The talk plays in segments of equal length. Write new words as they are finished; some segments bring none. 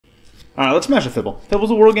Alright, let's smash a Fibble.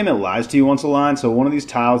 Fibble's a word game that lies to you once a line, so one of these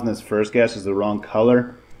tiles in this first guess is the wrong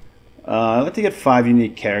color. I'd like to get 5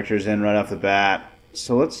 unique characters in right off the bat.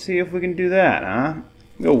 So let's see if we can do that, huh?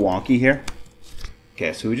 Go wonky here.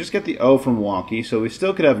 Okay, so we just get the O from wonky, so we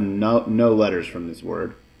still could have no letters from this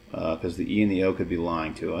word, because the E and the O could be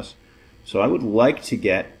lying to us. So I would like to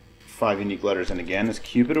get 5 unique letters in again. Is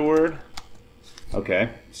Cupid a word? Okay,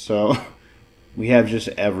 so we have just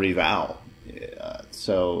every vowel.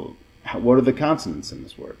 So what are the consonants in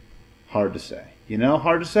this word? Hard to say. You know,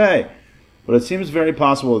 hard to say. But it seems very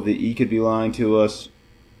possible that the E could be lying to us,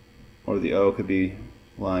 or the O could be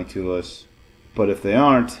lying to us. But if they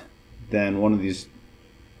aren't, then one of these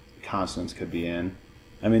consonants could be in.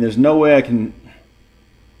 I mean, there's no way I can...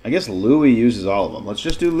 I guess Louis uses all of them. Let's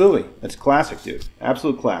just do Louis. That's classic, dude.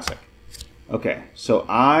 Absolute classic. Okay, so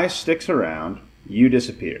I sticks around, U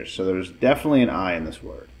disappears. So there's definitely an I in this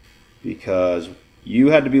word. Because you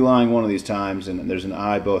had to be lying one of these times, and there's an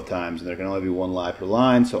I both times, and there can only be one lie per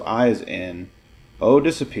line, so I is in. O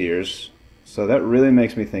disappears, so that really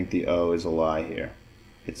makes me think the O is a lie here.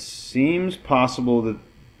 It seems possible that,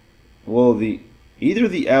 well, either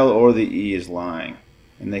the L or the E is lying,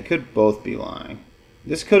 and they could both be lying.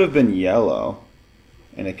 This could have been yellow,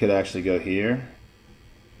 and it could actually go here,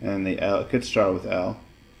 and the L, it could start with L.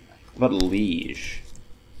 What about liege?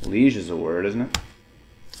 Liege is a word, isn't it?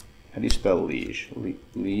 How do you spell liege?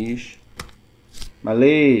 Liege? My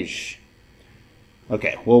liege.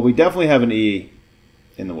 Okay, well, we definitely have an E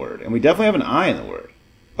in the word. And we definitely have an I in the word.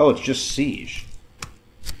 Oh, it's just siege.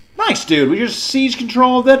 Nice, dude. We just siege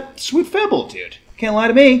control of that sweet Fibble, dude. Can't lie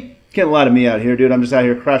to me. Can't lie to me out here, dude. I'm just out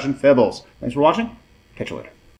here crashing Fibbles. Thanks for watching. Catch you later.